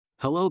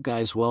Hello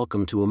guys,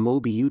 welcome to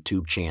iMobie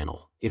YouTube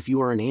channel. If you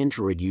are an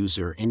Android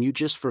user and you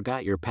just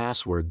forgot your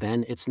password,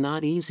 then it's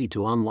not easy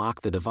to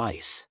unlock the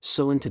device.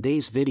 So in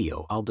today's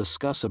video I'll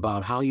discuss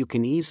about how you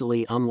can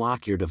easily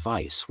unlock your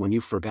device when you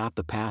forgot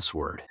the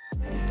password.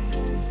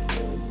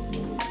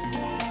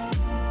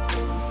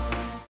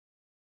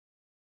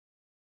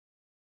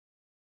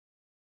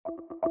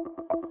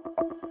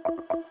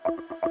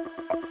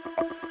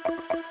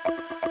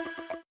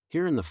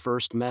 Here in the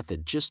first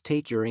method, just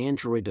take your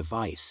Android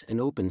device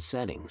and open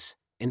Settings,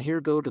 and here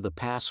go to the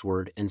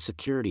Password and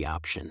Security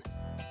option.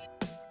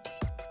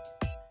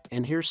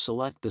 And here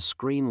select the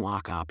Screen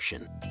Lock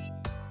option.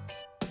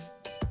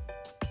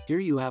 Here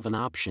you have an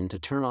option to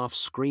turn off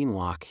Screen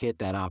Lock, hit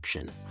that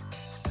option.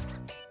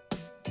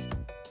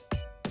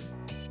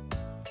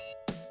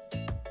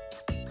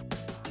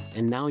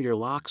 And now your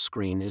lock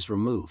screen is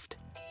removed.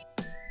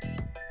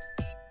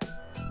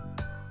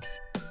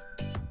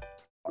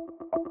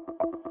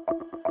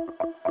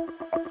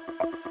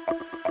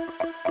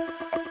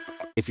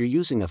 If you're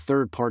using a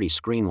third-party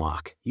screen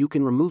lock, you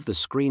can remove the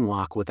screen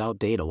lock without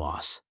data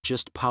loss.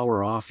 Just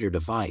power off your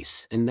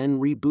device and then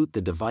reboot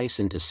the device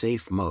into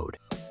safe mode.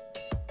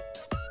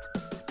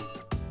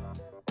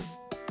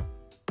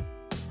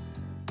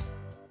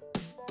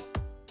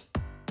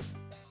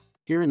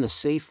 Here in the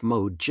safe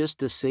mode, just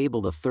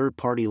disable the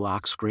third-party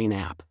lock screen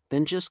app,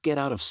 then just get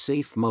out of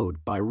safe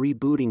mode by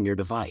rebooting your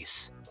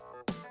device.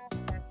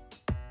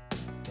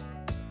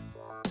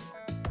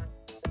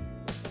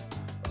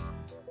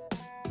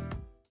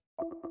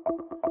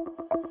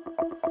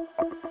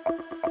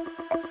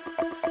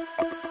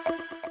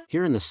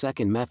 Here in the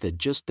second method,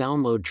 just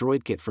download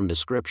droidkit from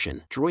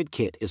description.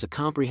 Droidkit is a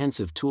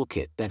comprehensive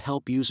toolkit that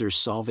help users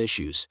solve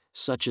issues,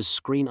 such as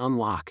screen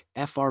unlock,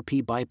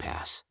 FRP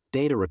bypass,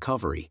 data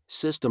recovery,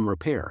 system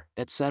repair,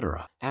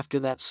 etc.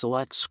 After that,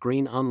 select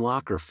Screen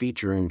Unlocker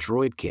feature in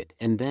droidkit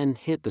and then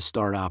hit the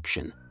Start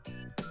option.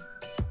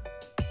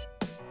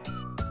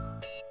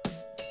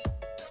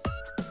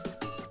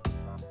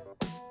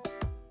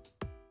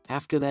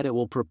 After that, it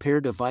will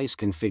prepare device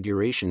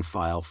configuration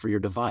file for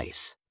your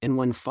device, and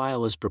when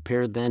file is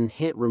prepared, then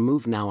hit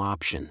Remove Now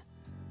option.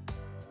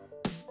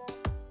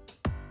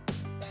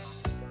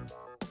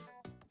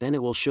 Then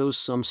it will show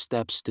some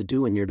steps to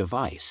do in your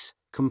device.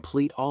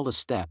 Complete all the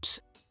steps.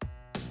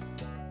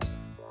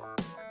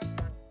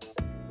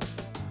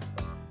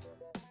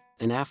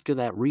 And after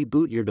that,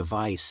 reboot your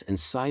device and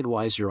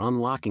sidewise your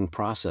unlocking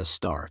process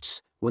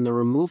starts. When the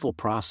removal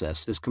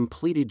process is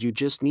completed, you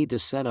just need to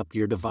set up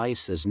your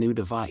device as new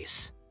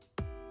device.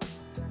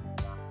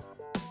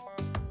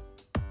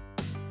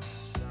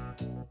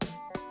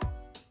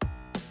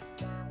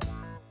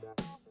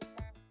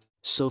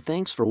 So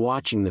thanks for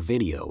watching the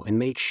video, and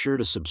make sure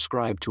to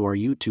subscribe to our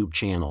YouTube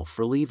channel.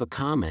 Leave a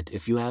comment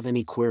if you have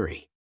any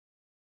query.